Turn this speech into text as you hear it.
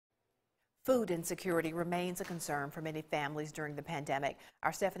Food insecurity remains a concern for many families during the pandemic.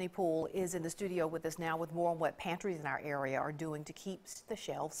 Our Stephanie Poole is in the studio with us now with more on what pantries in our area are doing to keep the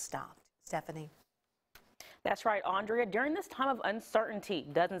shelves stocked. Stephanie. That's right, Andrea. During this time of uncertainty,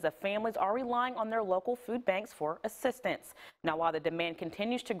 dozens of families are relying on their local food banks for assistance. Now, while the demand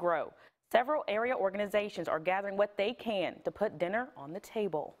continues to grow, several area organizations are gathering what they can to put dinner on the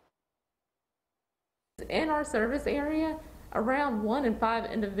table. In our service area, around 1 in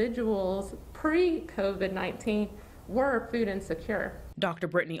 5 individuals pre-COVID-19 were food insecure. Dr.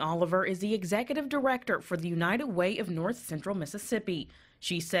 Brittany Oliver is the executive director for the United Way of North Central Mississippi.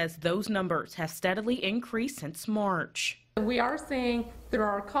 She says those numbers have steadily increased since March. We are seeing through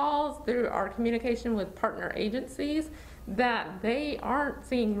our calls, through our communication with partner agencies, that they aren't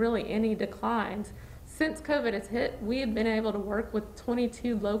seeing really any declines. Since COVID has hit, we have been able to work with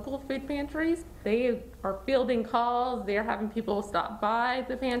 22 local food pantries. They are fielding calls. They're having people stop by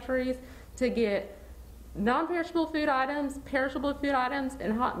the pantries to get non-perishable food items, perishable food items,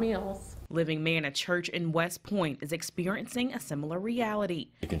 and hot meals. Living Manna Church in West Point is experiencing a similar reality.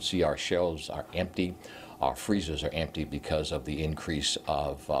 You can see our shelves are empty. Our freezers are empty because of the increase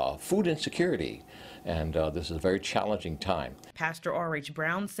of food insecurity. And this is a very challenging time. Pastor R.H.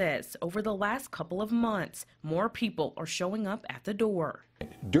 Brown says over the last couple of months, more people are showing up at the door.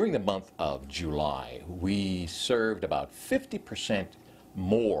 During the month of July, we served about 50%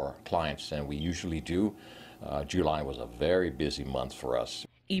 more clients than we usually do. July was a very busy month for us.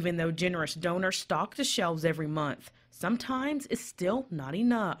 Even though generous donors stock the shelves every month, sometimes it's still not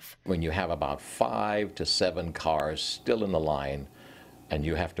enough. When you have about 5 to 7 cars still in the line, and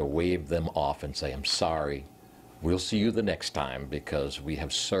you have to wave them off and say, I'm sorry, we'll see you the next time, because we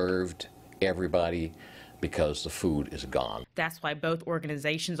have served everybody because the food is gone. That's why both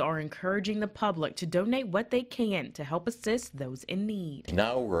organizations are encouraging the public to donate what they can to help assist those in need.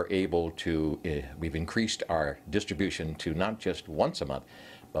 Now we're able to, we've increased our distribution to not just once a month,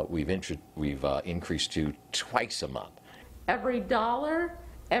 but we've increased to twice a month. Every dollar,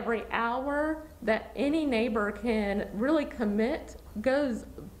 every hour that any neighbor can really commit goes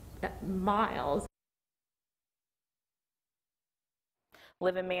miles.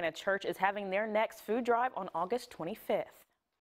 Living Manna Church is having their next food drive on August 25th.